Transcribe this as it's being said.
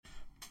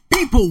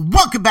People,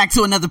 welcome back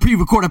to another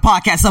pre-recorded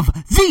podcast of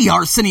the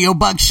Arsenio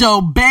Buck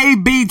Show,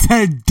 baby.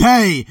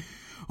 Today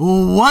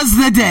was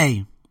the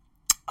day.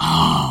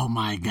 Oh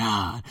my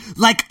God.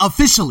 Like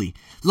officially,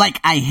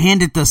 like I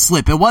handed the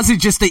slip. It wasn't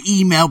just an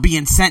email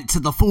being sent to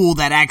the fool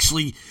that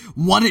actually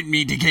wanted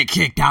me to get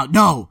kicked out.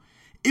 No,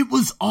 it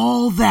was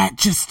all that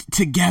just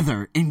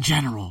together in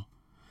general.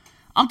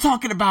 I'm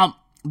talking about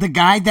the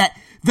guy that,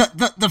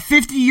 the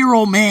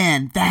 50-year-old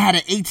man that had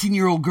an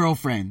 18-year-old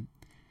girlfriend.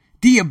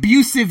 The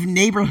abusive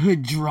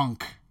neighborhood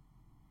drunk.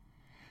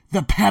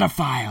 The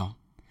pedophile.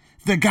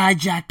 The guy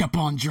jacked up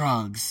on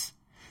drugs.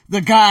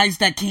 The guys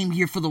that came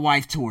here for the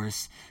wife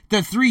tours.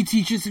 The 3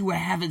 teachers who were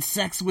having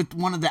sex with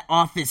one of the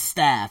office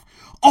staff.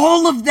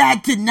 All of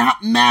that did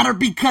not matter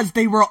because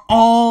they were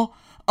all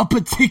a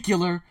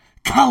particular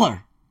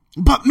color.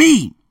 But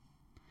me,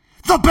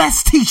 the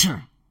best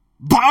teacher,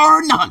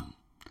 bar none,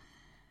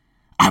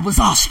 I was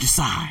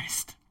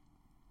ostracized.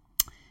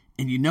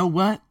 And you know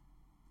what?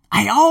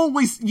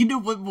 You know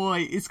what,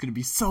 boy, it's going to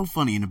be so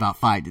funny in about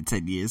 5 to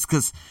 10 years,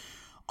 because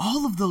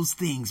all of those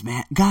things,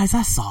 man, guys,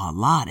 I saw a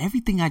lot.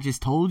 Everything I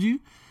just told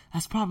you,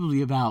 that's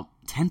probably about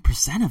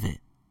 10% of it.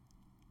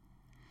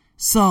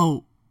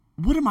 So,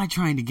 what am I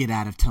trying to get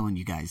out of telling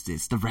you guys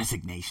this? The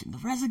resignation.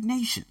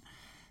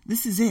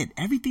 This is it.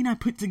 Everything I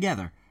put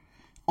together.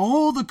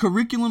 All the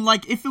curriculum,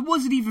 like, if it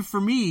wasn't even for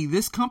me,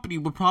 this company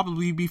would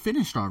probably be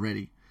finished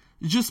already.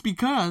 Just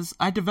because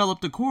I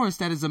developed a course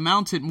that has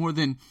amounted more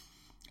than,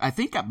 I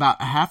think, about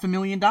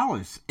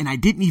 $500,000. And I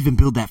didn't even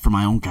build that for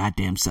my own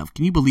goddamn self.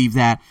 Can you believe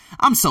that?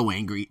 I'm so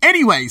angry.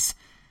 Anyways,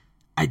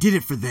 I did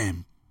it for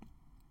them.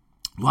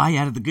 Why?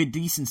 Out of the good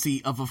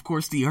decency of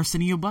course, the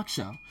Arsenio Buck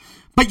Show.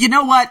 But you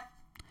know what?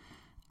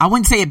 I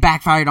wouldn't say it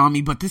backfired on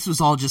me, but this was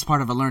all just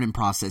part of a learning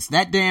process.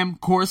 That damn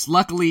course,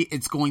 luckily,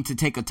 it's going to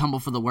take a tumble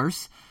for the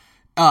worse.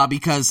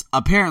 Because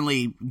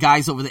apparently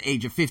guys over the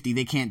age of 50,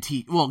 they can't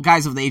teach. Well,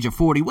 guys over the age of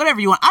 40, whatever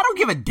you want. I don't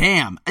give a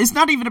damn. It's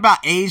not even about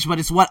age, but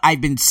it's what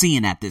I've been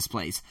seeing at this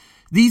place.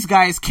 These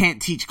guys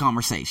can't teach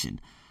conversation.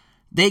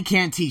 They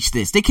can't teach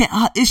this. They can't.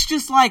 It's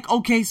just like,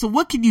 okay, so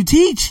what can you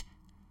teach?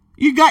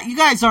 You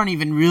guys aren't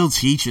even real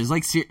teachers.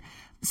 Like,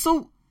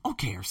 so,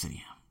 okay,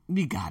 Arsenio,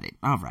 you got it.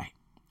 All right.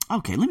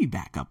 Okay, let me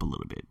back up a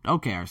little bit.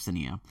 Okay,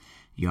 Arsenio,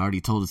 you already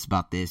told us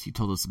about this. You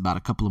told us about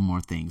a couple of more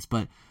things,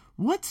 but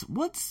What's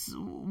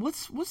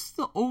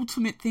the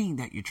ultimate thing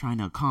that you're trying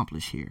to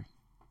accomplish here?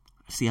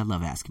 See, I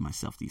love asking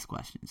myself these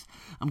questions.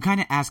 I'm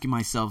kind of asking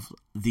myself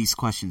these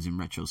questions in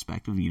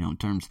retrospective, in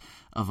terms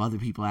of other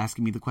people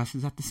asking me the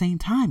questions at the same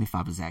time if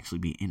I was actually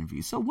being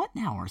interviewed. So what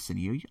now,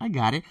 Arsenio? I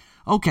got it.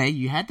 Okay,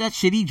 you had that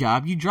shitty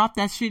job. You dropped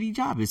that shitty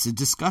job. It's a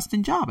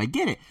disgusting job. I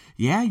get it.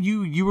 Yeah,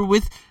 you were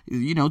with,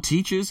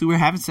 teachers who were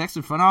having sex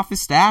with front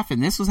office staff,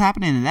 and this was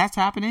happening and that's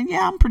happening.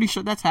 Yeah, I'm pretty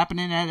sure that's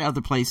happening at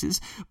other places,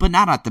 but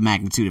not at the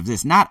magnitude of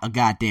this. Not a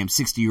goddamn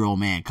 60-year-old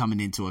man coming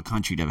into a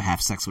country to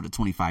have sex with a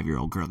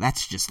 25-year-old girl.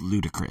 That's just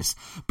ludicrous.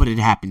 But it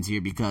happens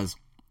here because,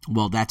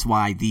 well, that's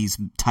why these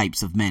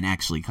types of men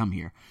actually come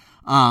here.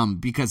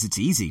 Because it's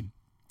easy.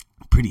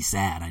 Pretty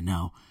sad, I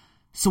know.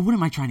 So what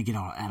am I trying to get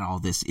at all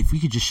this? If we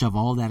could just shove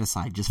all that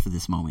aside just for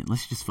this moment,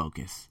 let's just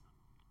focus.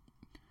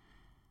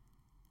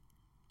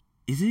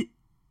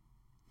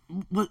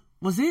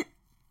 Was it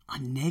a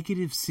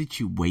negative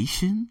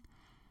situation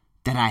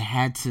that I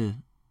had to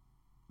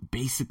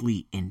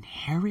basically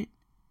inherit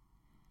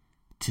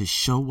to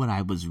show what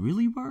I was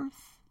really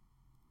worth?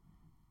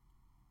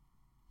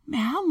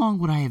 Man, how long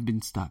would I have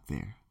been stuck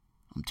there?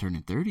 I'm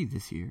turning 30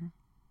 this year.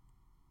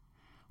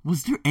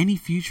 Was there any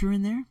future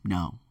in there?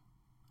 No.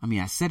 I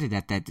mean, I said it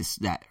at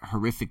that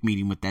horrific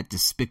meeting with that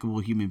despicable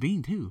human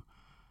being, too.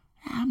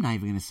 I'm not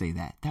even going to say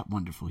that. That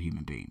wonderful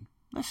human being.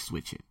 Let's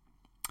switch it.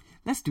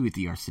 Let's do it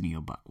the Arsenio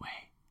Buck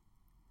way.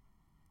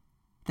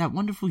 That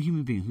wonderful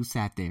human being who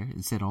sat there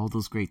and said all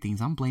those great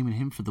things, I'm blaming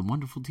him for the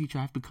wonderful teacher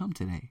I've become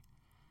today.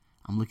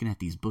 I'm looking at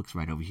these books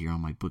right over here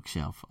on my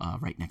bookshelf,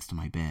 right next to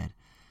my bed.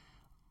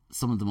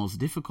 Some of the most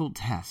difficult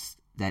tests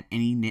that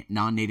any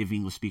non-native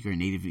English speaker and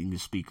native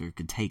English speaker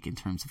could take in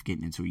terms of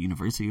getting into a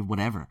university or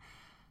whatever.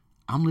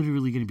 I'm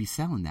literally going to be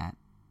selling that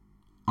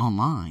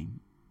online.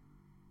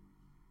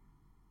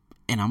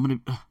 And I'm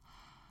going to,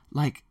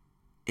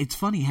 it's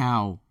funny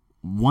how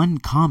one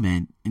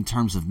comment in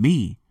terms of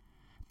me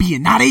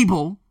being not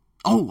able,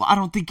 I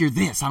don't think you're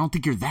this, I don't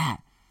think you're that.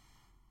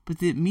 But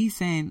then me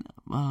saying,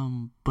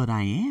 but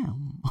I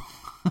am.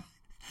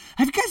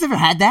 Have you guys ever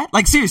had that?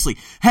 Like, seriously,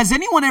 has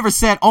anyone ever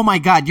said, oh my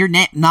God, you're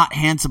not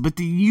handsome, but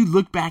then you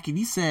look back and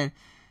you said,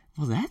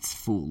 well, that's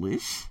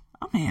foolish.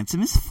 I'm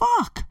handsome as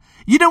fuck.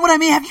 You know what I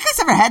mean? Have you guys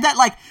ever had that?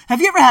 Like,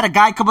 have you ever had a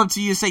guy come up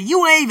to you and say,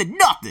 you ain't even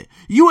nothing.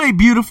 You ain't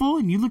beautiful.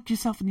 And you looked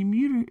yourself in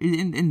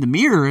the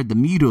mirror,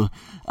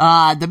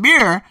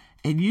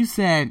 and you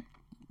said,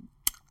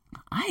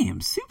 I am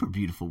super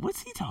beautiful.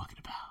 What's he talking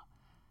about?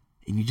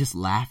 And you just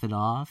laugh it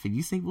off and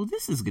you say, well,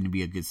 this is going to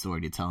be a good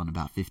story to tell in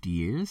about 50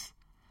 years.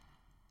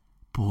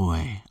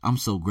 Boy, I'm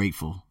so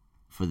grateful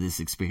for this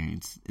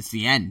experience. It's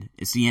the end.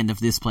 It's the end of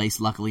this place.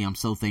 Luckily, I'm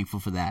so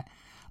thankful for that.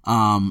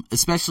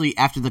 Especially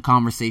after the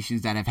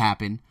conversations that have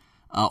happened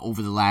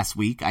over the last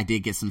week. I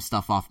did get some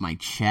stuff off my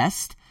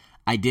chest.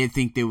 I did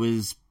think there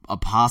was a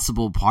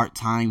possible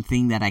part-time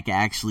thing that I could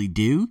actually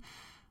do.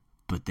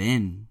 But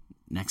then,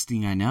 next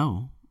thing I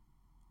know,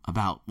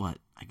 about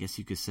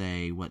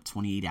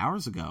 28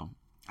 hours ago,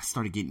 I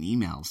started getting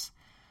emails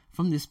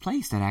from this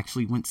place that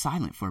actually went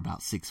silent for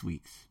about 6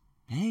 weeks.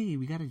 Hey,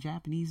 we got a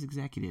Japanese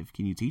executive.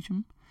 Can you teach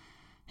him?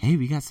 Hey,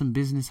 we got some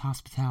business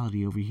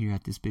hospitality over here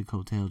at this big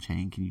hotel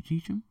chain. Can you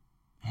teach him?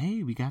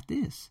 Hey, we got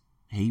this.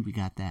 Hey, we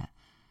got that.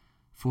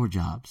 4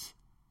 jobs,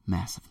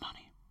 massive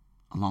money,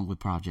 along with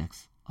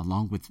projects,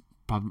 along with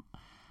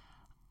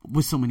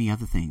so many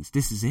other things.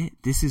 This is it.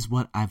 This is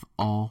what I've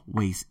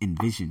always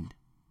envisioned.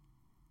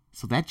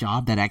 So that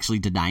job that actually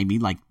denied me,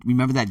 like,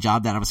 remember that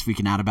job that I was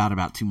freaking out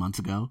about 2 months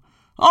ago?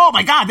 Oh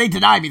my God, they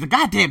denied me. The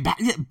goddamn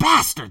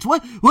bastards.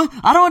 What?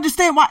 I don't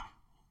understand why.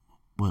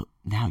 Well,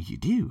 now you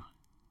do.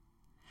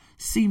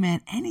 See,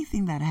 man,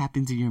 anything that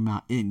happens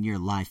in your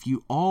life,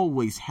 you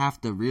always have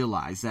to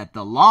realize that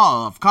the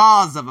law of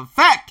cause of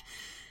effect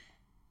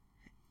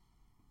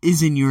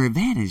is in your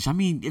advantage. I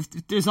mean, if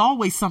there's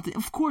always something,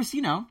 of course,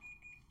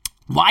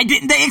 why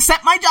didn't they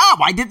accept my job?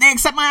 Why didn't they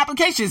accept my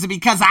application? Is it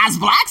because I was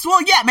blacks?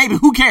 Well, yeah, maybe.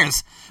 Who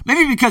cares?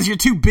 Maybe because you're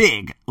too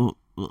big. Well,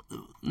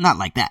 not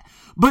like that.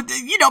 But,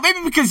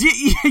 maybe because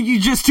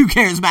you're just too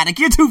charismatic.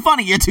 You're too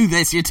funny. You're too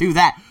this. You're too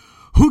that.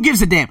 Who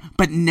gives a damn?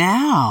 But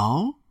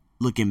now,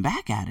 looking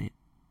back at it,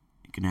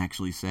 you can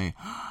actually say,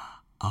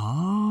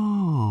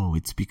 oh,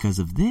 it's because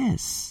of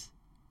this.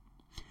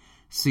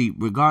 See,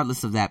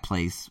 regardless of that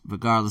place,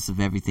 regardless of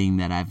everything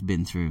that I've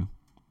been through,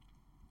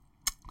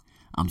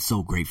 I'm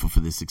so grateful for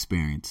this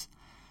experience.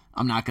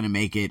 I'm not going to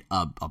make it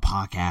a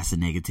podcast of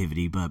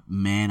negativity, but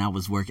man,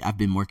 I've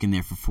been working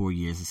there for 4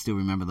 years. I still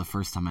remember the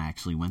first time I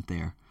actually went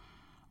there.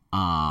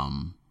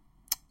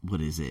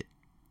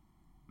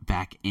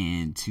 Back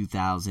in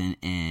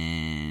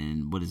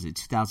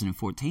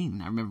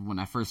 2014. I remember when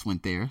I first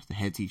went there, the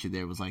head teacher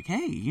there was like,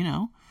 hey,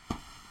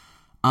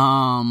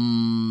 so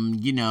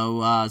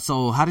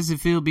how does it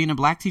feel being a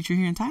black teacher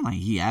here in Thailand?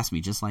 He asked me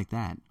just like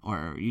that.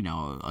 Or,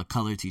 a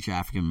colored teacher,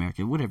 African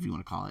American, whatever you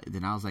want to call it.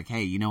 Then I was like,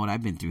 hey, you know what?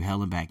 I've been through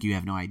hell and back. You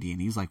have no idea.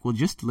 And he's like, well,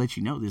 just to let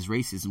you know, there's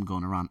racism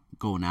going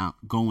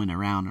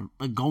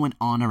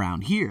on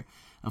around here.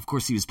 Of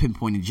course, he was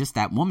pinpointing just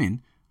that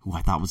woman who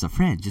I thought was a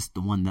friend, just the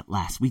one that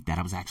last week that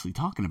I was actually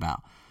talking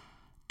about.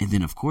 And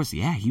then, of course,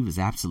 yeah, he was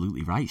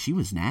absolutely right. She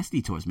was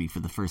nasty towards me for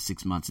the first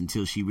 6 months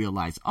until she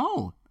realized,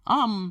 you're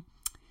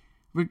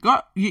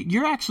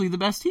actually the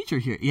best teacher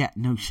here. Yeah,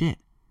 no shit.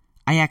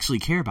 I actually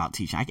care about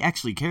teaching. I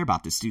actually care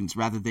about the students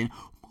rather than,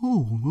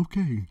 oh,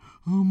 okay,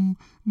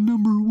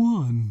 number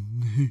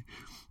 1,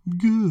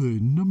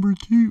 good, number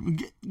 2,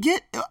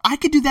 I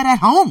could do that at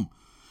home.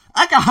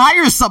 I could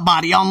hire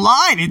somebody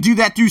online and do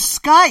that through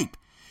Skype.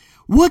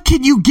 What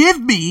can you give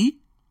me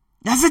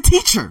as a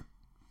teacher?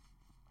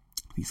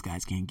 These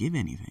guys can't give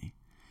anything.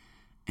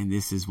 And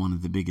this is one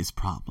of the biggest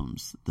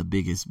problems, the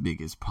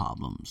biggest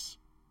problems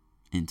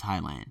in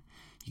Thailand.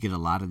 You get a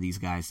lot of these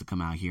guys to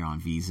come out here on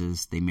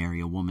visas. They marry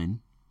a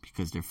woman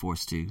because they're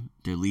forced to.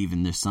 They're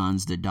leaving their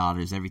sons, their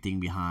daughters, everything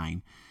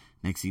behind.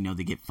 Next thing you know,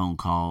 they get phone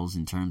calls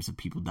in terms of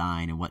people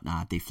dying and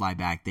whatnot. They fly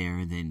back there,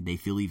 and then they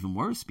feel even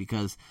worse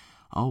because,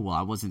 oh, well,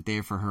 I wasn't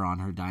there for her on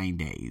her dying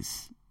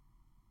days.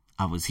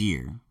 I was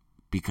here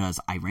because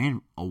I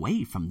ran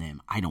away from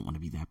them. I don't want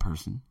to be that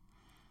person.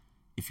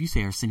 If you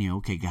say, Arsenio,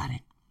 okay, got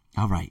it.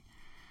 All right.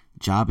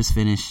 Job is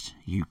finished.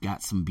 You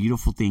got some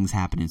beautiful things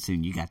happening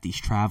soon. You got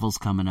these travels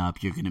coming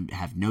up. You're going to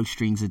have no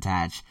strings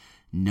attached.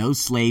 No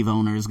slave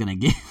owner is going to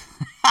get...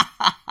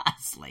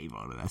 Slave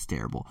owner, that's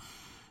terrible.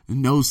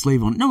 No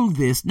slave owner. No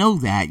this, no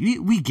that.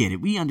 We get it.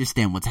 We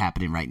understand what's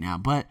happening right now.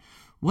 But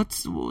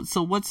what's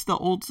the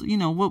old...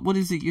 what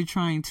is it you're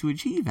trying to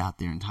achieve out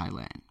there in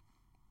Thailand?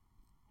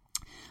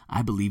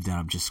 I believe that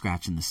I'm just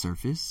scratching the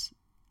surface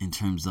in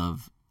terms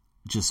of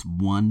just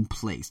one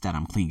place that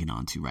I'm clinging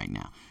on to right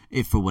now.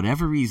 If for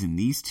whatever reason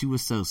these 2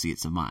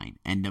 associates of mine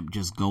end up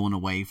just going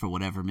away for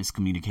whatever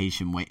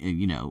miscommunication,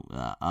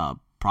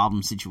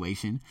 problem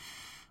situation,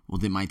 well,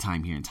 then my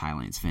time here in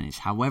Thailand is finished.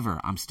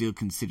 However, I'm still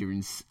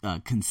considering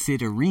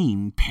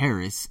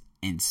Paris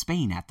and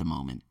Spain at the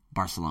moment,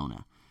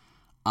 Barcelona,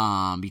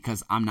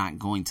 because I'm not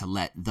going to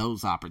let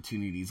those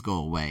opportunities go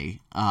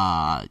away,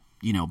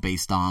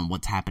 based on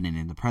what's happening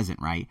in the present,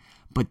 right?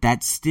 But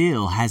that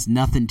still has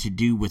nothing to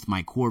do with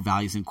my core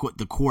values and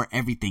the core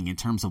everything in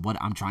terms of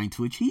what I'm trying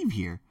to achieve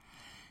here.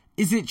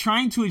 Is it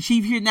trying to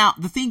achieve here? Now,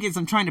 the thing is,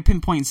 I'm trying to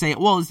pinpoint and say,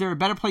 well, is there a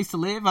better place to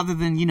live other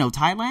than,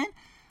 Thailand?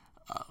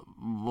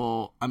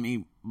 Well, I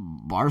mean,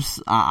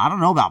 I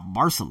don't know about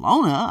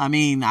Barcelona. I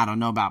mean, I don't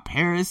know about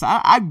Paris.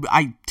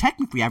 I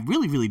technically, I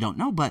really, really don't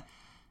know, but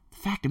the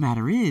fact of the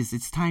matter is,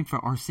 it's time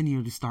for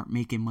Arsenio to start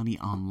making money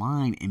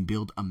online and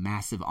build a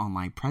massive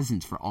online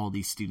presence for all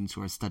these students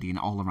who are studying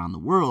all around the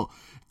world,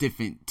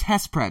 different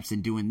test preps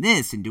and doing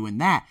this and doing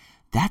that.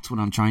 That's what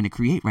I'm trying to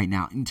create right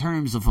now in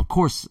terms of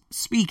course,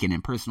 speaking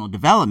and personal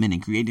development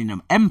and creating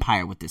an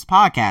empire with this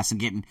podcast and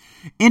getting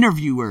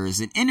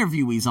interviewers and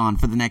interviewees on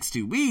for the next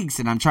 2 weeks.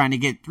 And I'm trying to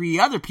get 3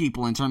 other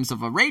people in terms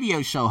of a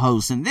radio show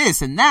host and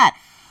this and that.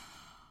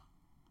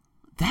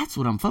 That's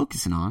what I'm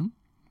focusing on.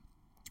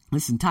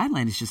 Listen,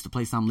 Thailand is just a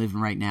place I'm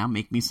living right now.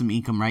 Make me some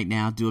income right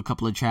now. Do a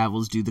couple of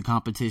travels, do the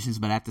competitions,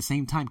 but at the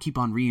same time, keep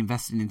on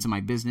reinvesting into my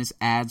business,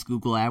 ads,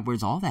 Google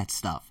AdWords, all that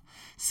stuff.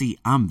 See,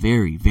 I'm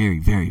very, very,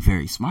 very,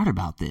 very smart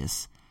about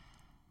this.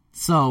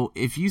 So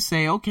if you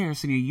say, okay,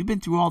 Arsenio, you've been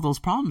through all those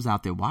problems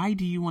out there. Why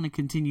do you want to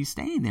continue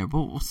staying there?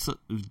 But so,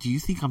 do you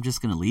think I'm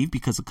just going to leave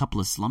because a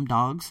couple of slum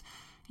dogs,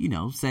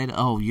 said,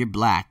 oh, you're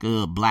black.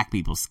 Black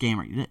people,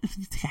 scammer. You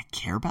think I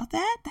care about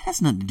that? That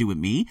has nothing to do with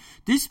me.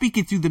 They're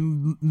speaking through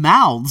the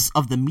mouths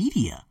of the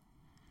media.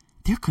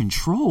 They're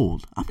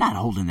controlled. I'm not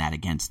holding that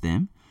against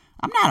them.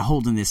 I'm not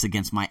holding this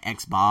against my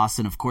ex-boss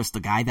and, of course,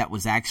 the guy that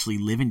was actually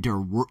living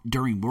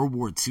during World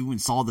War II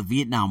and saw the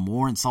Vietnam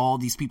War and saw all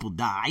these people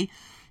die,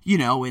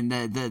 and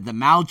the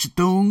Mao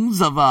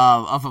Zedongs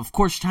of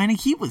course, China.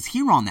 He was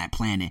here on that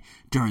planet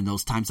during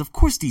those times. Of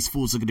course, these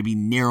fools are going to be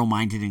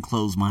narrow-minded and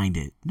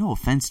closed-minded. No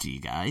offense to you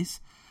guys.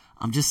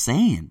 I'm just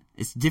saying.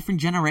 It's different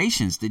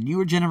generations. The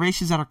newer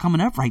generations that are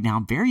coming up right now,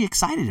 I'm very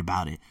excited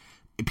about it.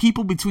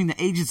 People between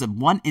the ages of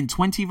 1 and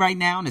 20 right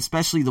now, and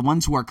especially the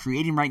ones who are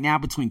creating right now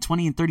between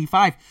 20 and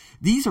 35,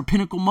 these are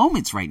pinnacle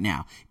moments right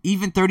now.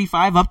 Even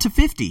 35 up to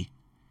 50.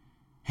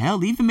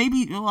 Hell, even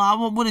maybe,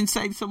 I wouldn't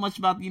say so much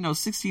about,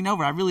 60 and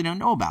over. I really don't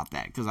know about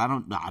that because I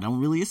don't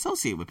really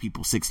associate with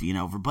people 60 and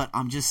over. But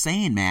I'm just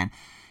saying, man,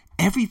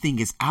 everything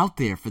is out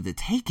there for the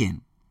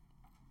taking.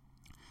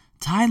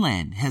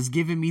 Thailand has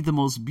given me the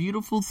most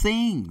beautiful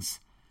things.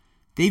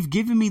 They've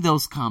given me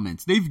those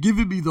comments. They've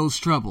given me those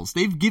troubles.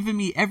 They've given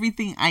me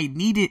everything I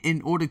needed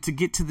in order to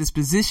get to this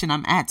position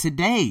I'm at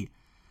today.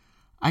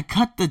 I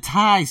cut the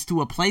ties to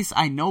a place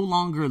I no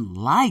longer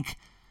like.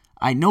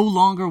 I no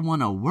longer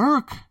want to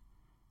work.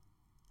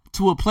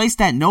 To a place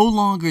that no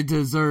longer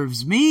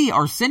deserves me.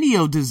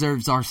 Arsenio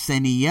deserves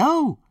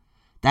Arsenio.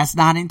 That's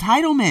not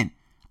entitlement.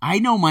 I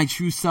know my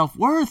true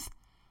self-worth.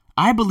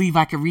 I believe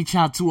I can reach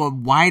out to a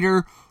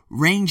wider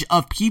range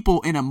of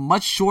people in a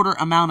much shorter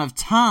amount of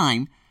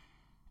time.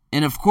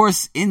 And of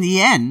course, in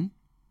the end,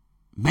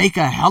 make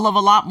a hell of a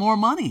lot more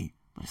money.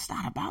 But it's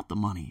not about the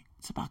money.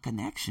 It's about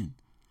connection.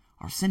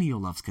 Arsenio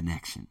loves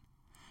connection.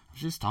 I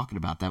was just talking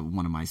about that with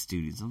one of my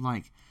students. I'm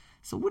like,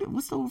 so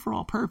what's the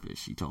overall purpose?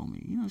 She told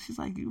me. She's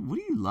like, what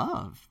do you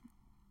love?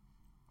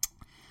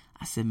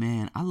 I said,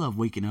 man, I love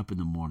waking up in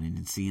the morning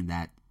and seeing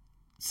that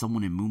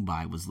someone in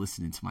Mumbai was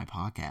listening to my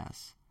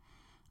podcast.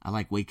 I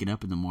like waking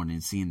up in the morning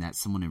and seeing that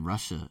someone in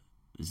Russia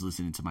is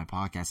listening to my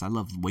podcast. I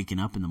love waking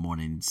up in the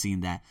morning and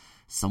seeing that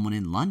someone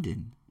in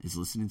London is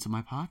listening to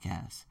my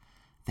podcast.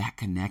 That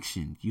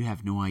connection, you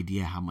have no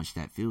idea how much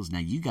that feels. Now,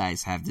 you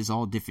guys there's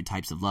all different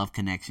types of love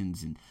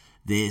connections and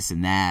this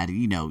and that,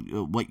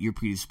 what you're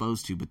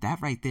predisposed to. But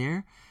that right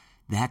there,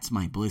 that's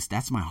my bliss.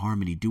 That's my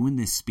harmony. Doing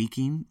this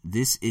speaking,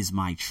 this is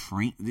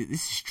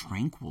this is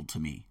tranquil to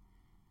me.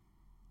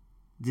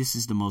 This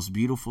is the most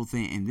beautiful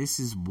thing. And this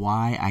is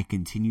why I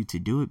continue to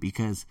do it,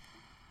 because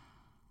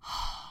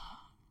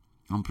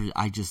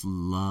I just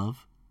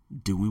love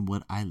doing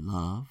what I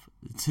love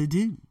to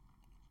do.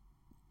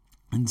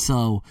 And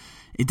so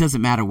it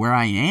doesn't matter where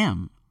I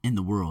am in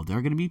the world. There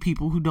are going to be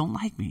people who don't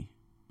like me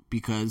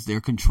because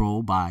they're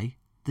controlled by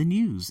the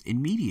news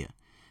and media.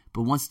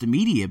 But once the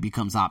media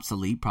becomes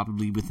obsolete,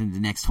 probably within the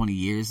next 20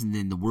 years, and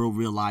then the world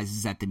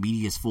realizes that the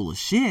media is full of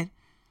shit,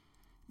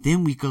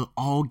 then we could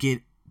all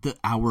get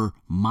our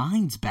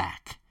minds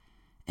back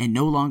and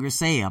no longer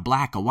say a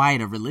black, a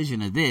white, a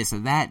religion, or this or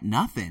that,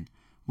 nothing.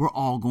 We're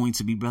all going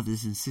to be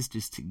brothers and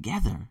sisters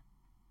together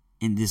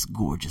in this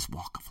gorgeous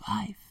walk of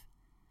life.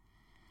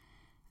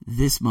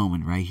 This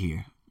moment right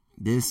here,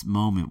 this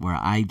moment where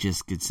I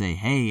just could say,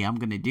 hey, I'm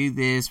going to do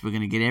this. We're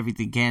going to get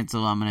everything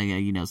canceled. I'm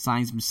going to,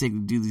 sign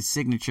some do these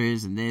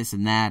signatures and this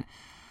and that.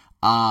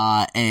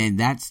 And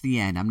that's the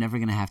end. I'm never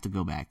going to have to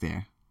go back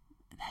there.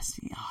 That's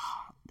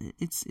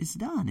it's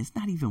done. It's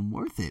not even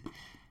worth it.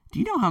 Do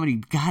you know how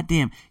many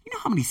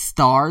how many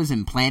stars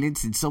and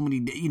planets and so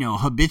many,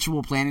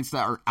 habitual planets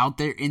that are out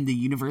there in the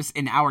universe,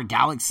 in our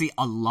galaxy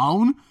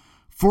alone?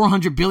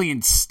 400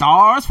 billion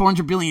stars,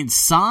 400 billion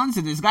suns,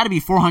 and there's got to be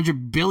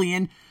 400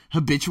 billion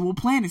habitual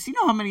planets. You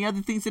know how many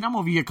other things that I'm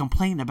over here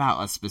complaining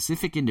about a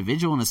specific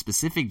individual and a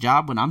specific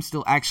job when I'm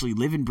still actually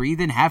living,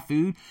 breathing, have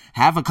food,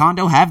 have a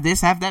condo, have this,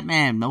 have that.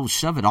 Man, no,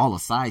 shove it all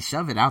aside.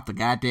 Shove it out the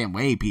goddamn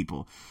way,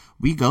 people.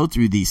 We go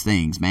through these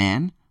things,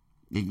 man.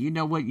 And you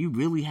know what? You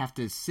really have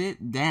to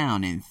sit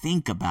down and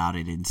think about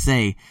it and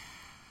say,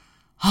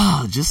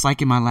 just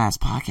like in my last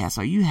podcast,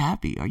 are you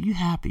happy? Are you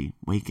happy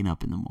waking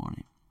up in the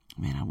morning?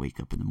 Man, I wake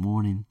up in the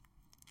morning.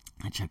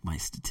 I check my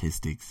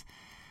statistics.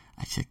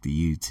 I check the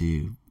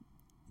YouTube.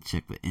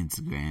 Check the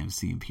Instagram,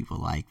 seeing people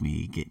like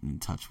me, getting in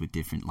touch with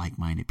different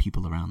like-minded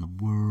people around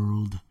the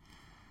world.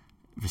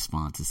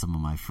 Respond to some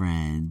of my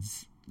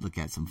friends. look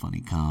at some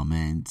funny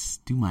comments,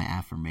 do my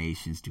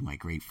affirmations, do my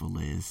grateful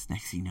list.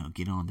 Next thing you know,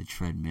 get on the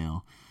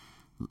treadmill,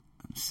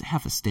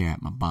 have a stare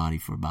at my body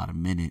for about a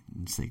minute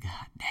and say,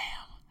 God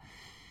damn,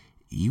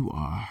 you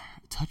are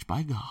touched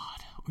by God,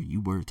 or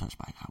you were touched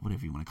by God,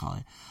 whatever you want to call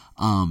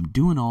it.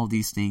 Doing all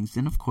these things.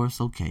 Then, of course,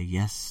 okay,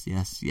 yes.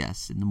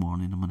 In the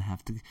morning, I'm going to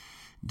have to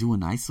do a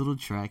nice little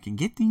trek and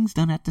get things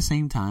done at the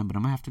same time, but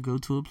I'm going to have to go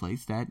to a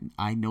place that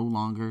I no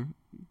longer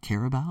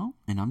care about,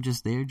 and I'm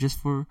just there just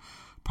for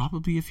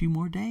probably a few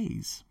more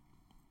days.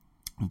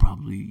 And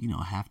probably,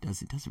 a half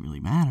dozen. It doesn't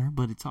really matter,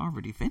 but it's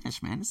already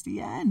finished, man. It's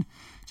the end.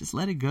 Just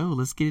let it go.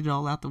 Let's get it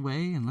all out the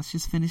way, and let's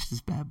just finish this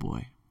bad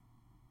boy,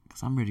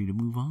 because I'm ready to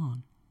move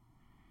on.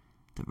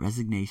 The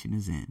resignation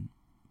is in.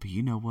 But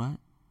you know what?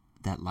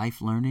 That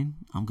life learning,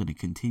 I'm going to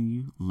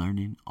continue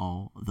learning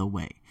all the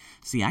way.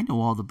 See, I know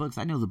all the books.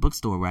 I know the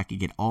bookstore where I can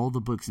get all the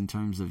books in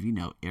terms of,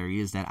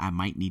 areas that I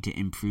might need to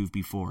improve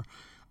before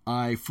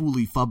I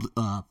fully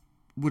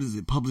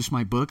publish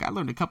my book. I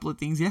learned a couple of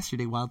things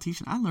yesterday while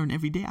teaching. I learn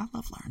every day. I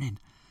love learning.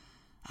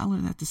 I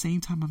learn at the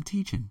same time I'm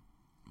teaching.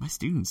 My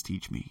students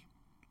teach me.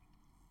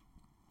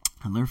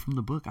 I learn from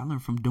the book. I learn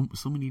from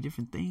so many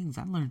different things.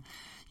 I learn,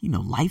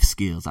 life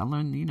skills. I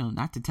learn,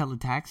 not to tell a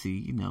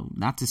taxi,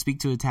 not to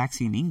speak to a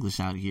taxi in English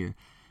out here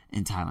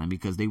in Thailand,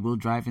 because they will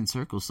drive in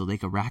circles so they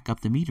can rack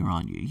up the meter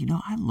on you.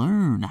 I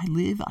learn. I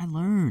live. I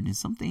learn. And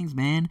some things,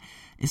 man,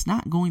 it's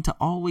not going to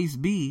always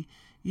be,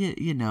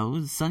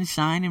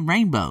 sunshine and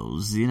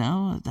rainbows.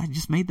 I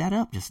just made that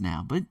up just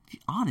now. But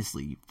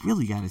honestly, you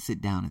really got to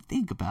sit down and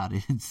think about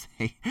it and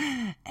say,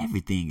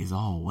 everything is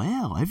all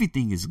well.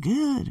 Everything is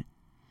good.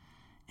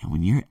 And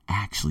when you're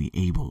actually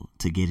able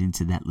to get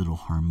into that little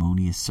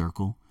harmonious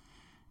circle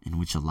in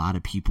which a lot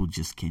of people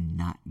just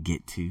cannot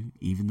get to,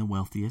 even the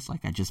wealthiest,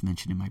 like I just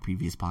mentioned in my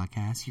previous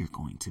podcast, you're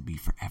going to be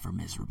forever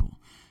miserable.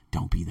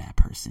 Don't be that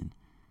person.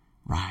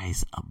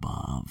 Rise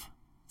above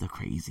the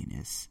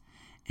craziness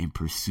and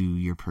pursue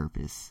your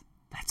purpose.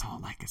 That's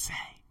all I could say.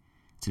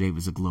 Today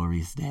was a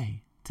glorious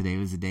day. Today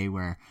was a day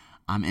where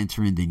I'm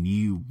entering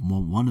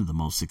one of the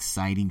most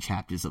exciting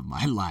chapters of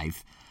my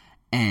life.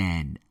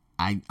 And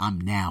I'm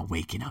now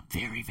waking up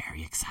very,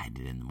 very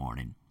excited in the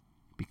morning,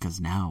 because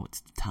now it's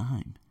the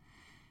time.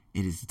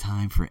 It is the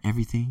time for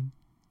everything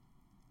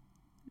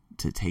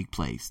to take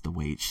place the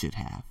way it should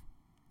have.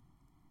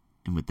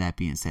 And with that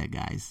being said,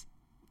 guys,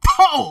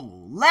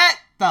 let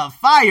the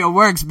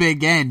fireworks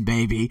begin,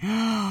 baby.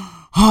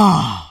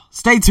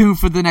 Stay tuned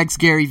for the next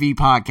Gary V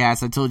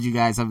podcast. I told you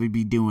guys I would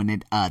be doing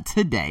it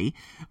today,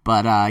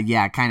 but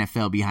I kind of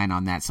fell behind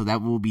on that. So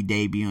that will be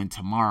debuting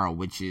tomorrow,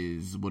 which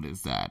is, what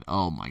is that?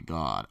 Oh my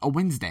God. A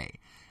Wednesday.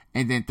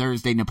 And then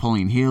Thursday,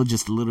 Napoleon Hill,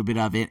 just a little bit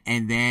of it.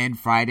 And then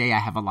Friday, I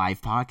have a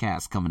live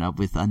podcast coming up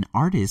with an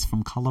artist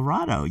from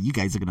Colorado. You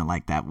guys are going to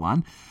like that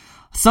one.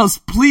 So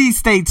please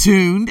stay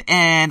tuned.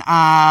 And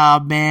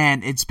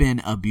man, it's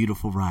been a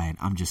beautiful ride.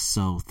 I'm just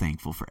so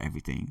thankful for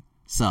everything.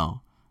 So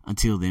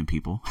until then,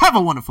 people, have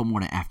a wonderful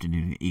morning,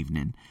 afternoon, and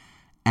evening.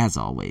 As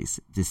always,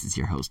 this is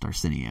your host,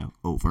 Arsenio,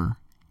 over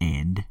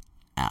and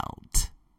out.